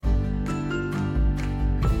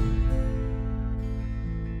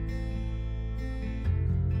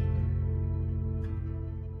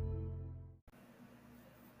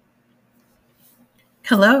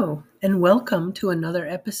Hello, and welcome to another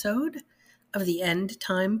episode of the End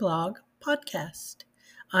Time Blog podcast.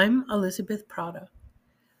 I'm Elizabeth Prada.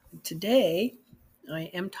 Today,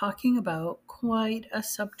 I am talking about quite a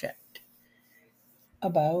subject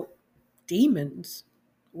about demons,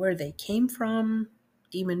 where they came from,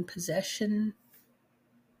 demon possession,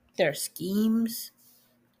 their schemes.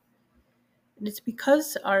 And it's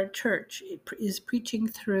because our church is preaching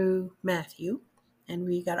through Matthew, and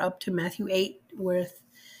we got up to Matthew 8 with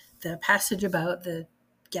the passage about the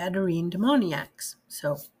Gadarene demoniacs.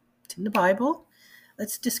 So it's in the Bible.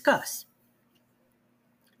 Let's discuss.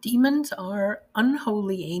 Demons are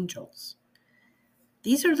unholy angels.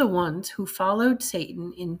 These are the ones who followed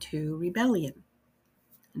Satan into rebellion.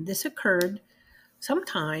 And this occurred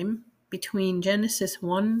sometime between Genesis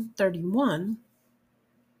 1:31,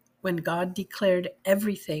 when God declared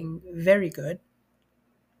everything very good,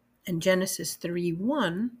 and Genesis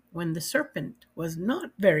 3:1, when the serpent was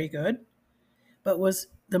not very good, but was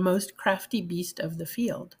the most crafty beast of the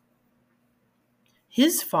field.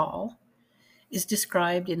 His fall is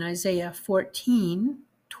described in Isaiah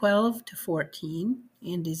 14:12-14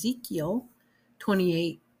 and Ezekiel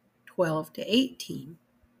 28:12-18.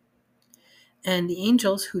 And the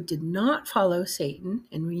angels who did not follow Satan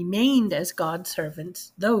and remained as God's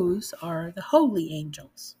servants, those are the holy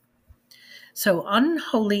angels. So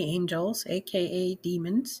unholy angels, aka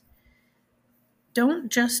demons,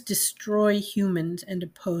 don't just destroy humans and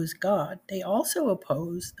oppose God, they also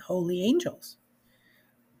oppose the holy angels.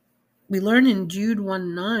 We learn in Jude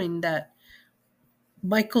 1:9 that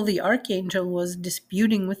Michael the archangel was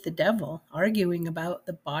disputing with the devil, arguing about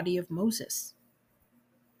the body of Moses.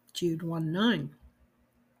 Jude 1:9.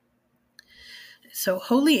 So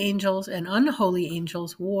holy angels and unholy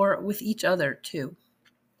angels war with each other too.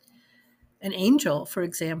 An angel, for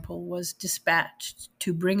example, was dispatched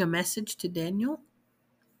to bring a message to Daniel,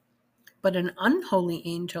 but an unholy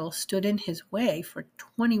angel stood in his way for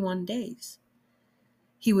 21 days.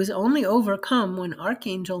 He was only overcome when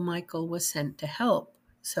Archangel Michael was sent to help,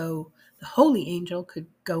 so the holy angel could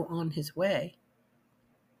go on his way.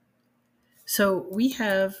 So we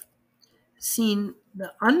have seen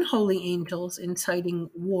the unholy angels inciting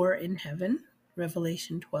war in heaven,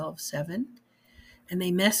 Revelation 12:7, and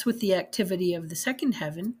they mess with the activity of the second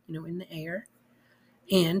heaven, in the air,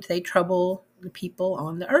 and they trouble the people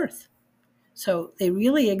on the earth. So they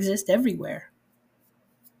really exist everywhere.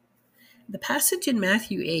 The passage in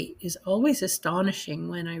Matthew 8 is always astonishing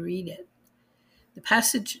when I read it. The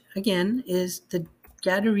passage, again, is the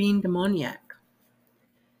Gadarene demoniac.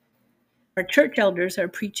 Our church elders are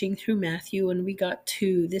preaching through Matthew, and we got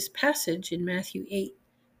to this passage in Matthew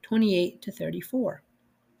 8:28-34.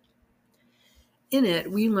 In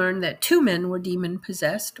it, we learn that two men were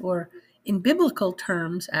demon-possessed, or in biblical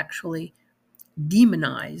terms, actually,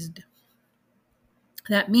 demonized.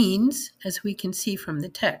 That means, as we can see from the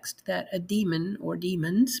text, that a demon, or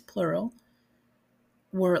demons, plural,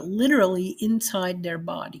 were literally inside their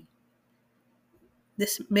body.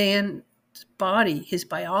 This man's body, his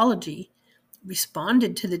biology,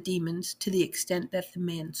 responded to the demons to the extent that the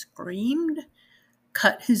man screamed,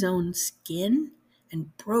 cut his own skin,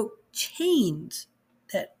 and broke chains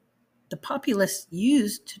that the populace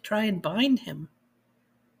used to try and bind him.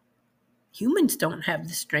 Humans don't have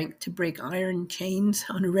the strength to break iron chains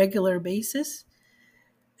on a regular basis,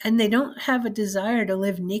 and they don't have a desire to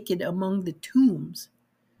live naked among the tombs.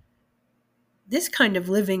 This kind of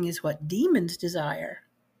living is what demons desire,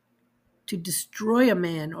 to destroy a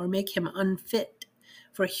man or make him unfit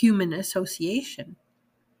for human association.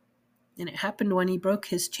 And it happened when he broke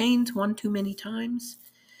his chains one too many times.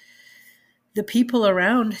 The people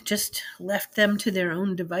around just left them to their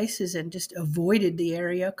own devices and just avoided the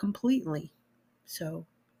area completely. So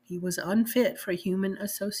he was unfit for human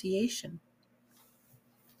association.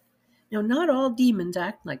 Now, not all demons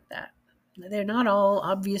act like that. They're not all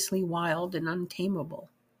obviously wild and untamable.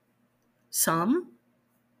 Some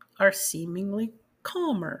are seemingly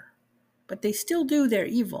calmer, but they still do their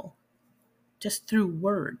evil, just through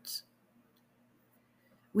words.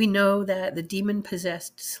 We know that the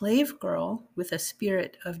demon-possessed slave girl with a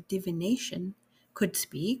spirit of divination could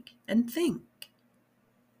speak and think.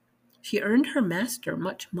 She earned her master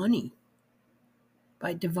much money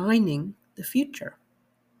by divining the future.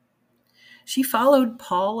 She followed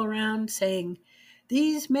Paul around saying,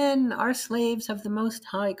 "These men are slaves of the Most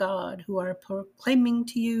High God who are proclaiming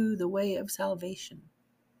to you the way of salvation."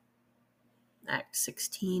 Acts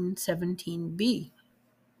 16:17b.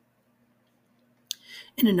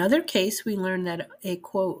 In another case, we learn that a,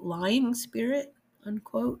 quote, lying spirit,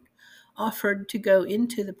 unquote, offered to go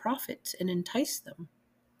into the prophets and entice them.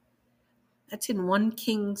 That's in 1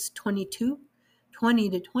 Kings 22, 20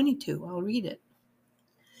 to 22. I'll read it.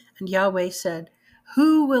 And Yahweh said,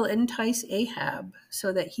 "Who will entice Ahab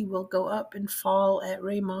so that he will go up and fall at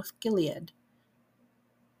Ramoth Gilead?"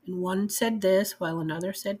 And one said this, while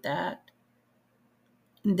another said that.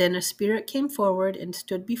 And then a spirit came forward and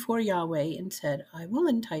stood before Yahweh and said, "I will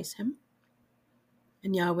entice him."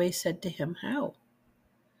 And Yahweh said to him, "How?"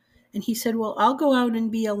 And he said, "Well, I'll go out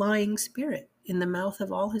and be a lying spirit in the mouth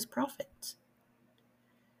of all his prophets."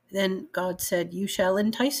 Then God said, "You shall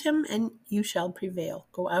entice him and you shall prevail.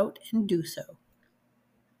 Go out and do so."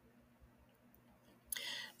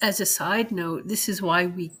 As a side note, this is why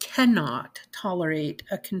we cannot tolerate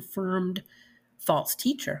a confirmed false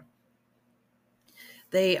teacher.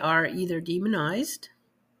 They are either demonized,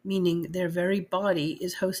 meaning their very body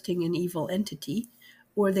is hosting an evil entity,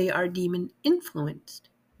 or they are demon influenced,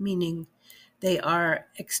 meaning they are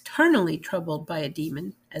externally troubled by a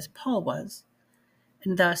demon, as Paul was,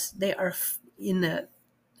 and thus they are in the,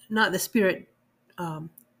 not the spirit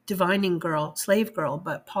divining girl, slave girl,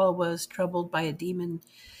 but Paul was troubled by a demon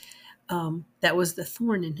that was the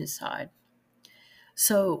thorn in his side.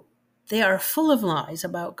 So they are full of lies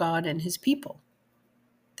about God and his people.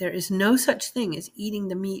 There is no such thing as eating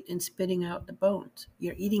the meat and spitting out the bones.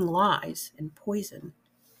 You're eating lies and poison.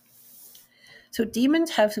 So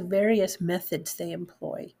demons have various methods they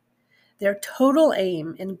employ. Their total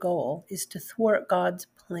aim and goal is to thwart God's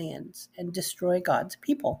plans and destroy God's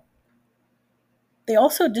people. They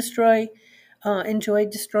also enjoy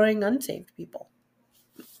destroying unsaved people.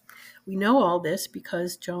 We know all this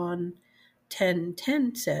because John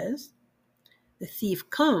 10:10 says, "The thief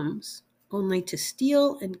comes only to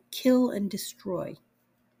steal and kill and destroy.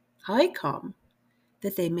 I come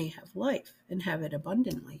that they may have life and have it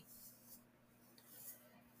abundantly."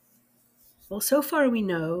 Well, so far we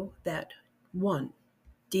know that 1,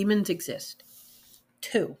 demons exist.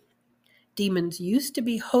 2, demons used to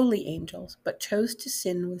be holy angels but chose to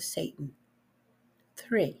sin with Satan.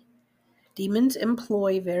 3, demons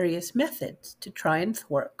employ various methods to try and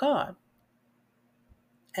thwart God,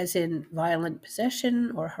 as in violent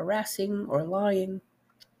possession or harassing or lying.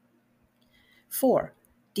 4,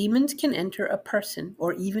 demons can enter a person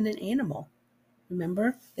or even an animal.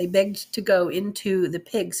 Remember, they begged to go into the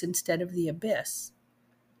pigs instead of the abyss.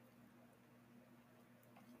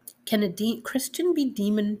 Can a Christian be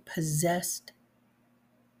demon possessed?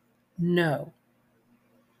 No.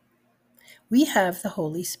 We have the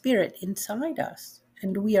Holy Spirit inside us,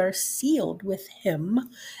 and we are sealed with him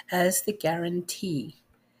as the guarantee.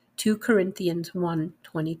 2 Corinthians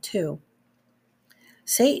 1:22.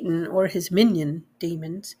 Satan or his minion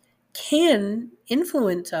demons can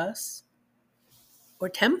influence us or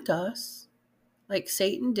tempt us like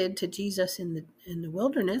Satan did to Jesus in the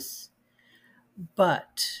wilderness,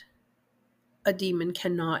 but a demon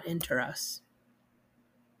cannot enter us.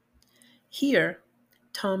 Here,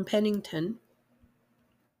 Tom Pennington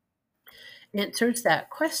answers that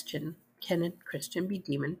question, can a Christian be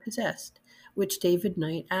demon possessed, which David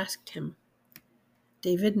Knight asked him.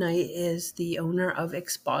 David Knight is the owner of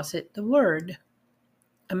Exposit the Word,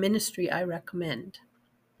 a ministry I recommend.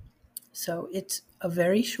 So it's a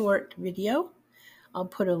very short video. I'll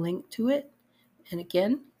put a link to it. And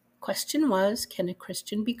again, question was, can a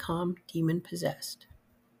Christian become demon possessed?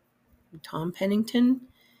 Tom Pennington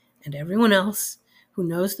and everyone else who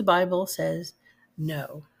knows the Bible says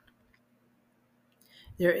no.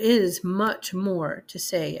 There is much more to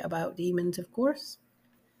say about demons, of course.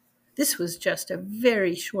 This was just a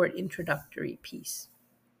very short introductory piece.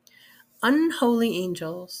 Unholy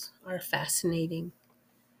angels are fascinating.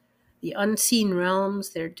 The unseen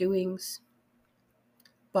realms, their doings.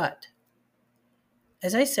 But,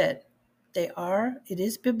 as I said, it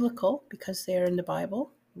is biblical because they are in the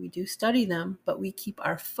Bible. We do study them, but we keep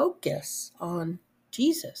our focus on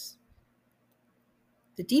Jesus.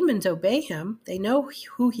 The demons obey him. They know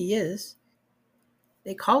who he is.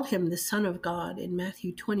 They called him the Son of God in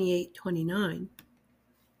Matthew 28:29.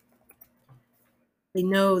 They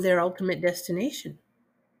know their ultimate destination,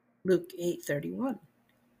 Luke 8:31.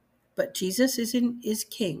 But Jesus is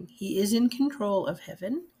king. He is in control of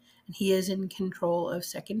heaven, and he is in control of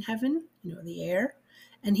second heaven, the air,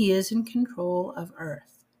 and he is in control of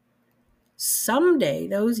earth. Someday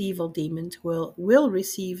those evil demons will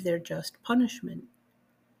receive their just punishment.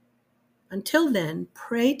 Until then,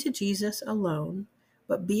 pray to Jesus alone,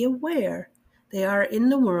 but be aware they are in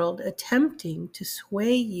the world attempting to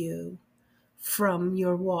sway you from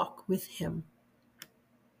your walk with him.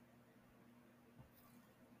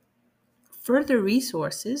 Further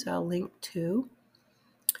resources I'll link to.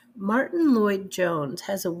 Martin Lloyd-Jones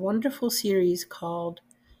has a wonderful series called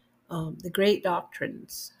the great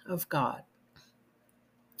doctrines of God.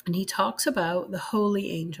 And he talks about the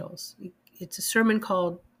holy angels. It's a sermon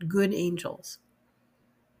called Good Angels.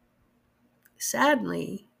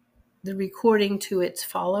 Sadly, the recording to its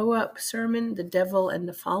follow-up sermon, The Devil and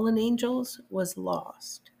the Fallen Angels, was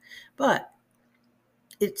lost. But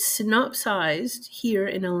it's synopsized here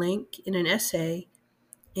in a link in an essay,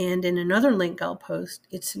 and in another link I'll post,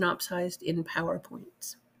 it's synopsized in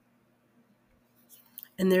PowerPoints.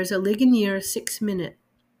 And there's a Ligonier 6-minute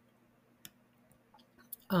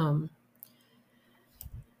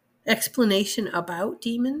explanation about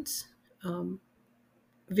demons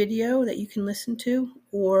video that you can listen to,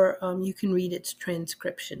 or you can read its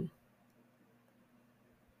transcription.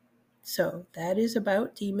 So that is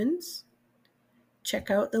about demons.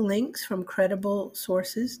 Check out the links from credible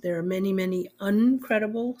sources. There are many, many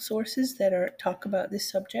uncredible sources that talk about this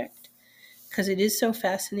subject because it is so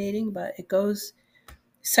fascinating, but it goes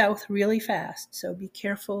south really fast. So be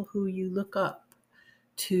careful who you look up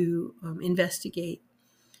to investigate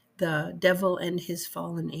the devil and his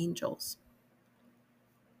fallen angels.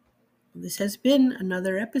 This has been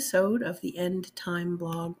another episode of the End Time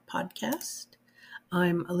Blog podcast.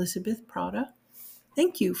 I'm Elizabeth Prata.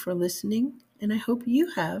 Thank you for listening, and I hope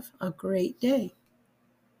you have a great day.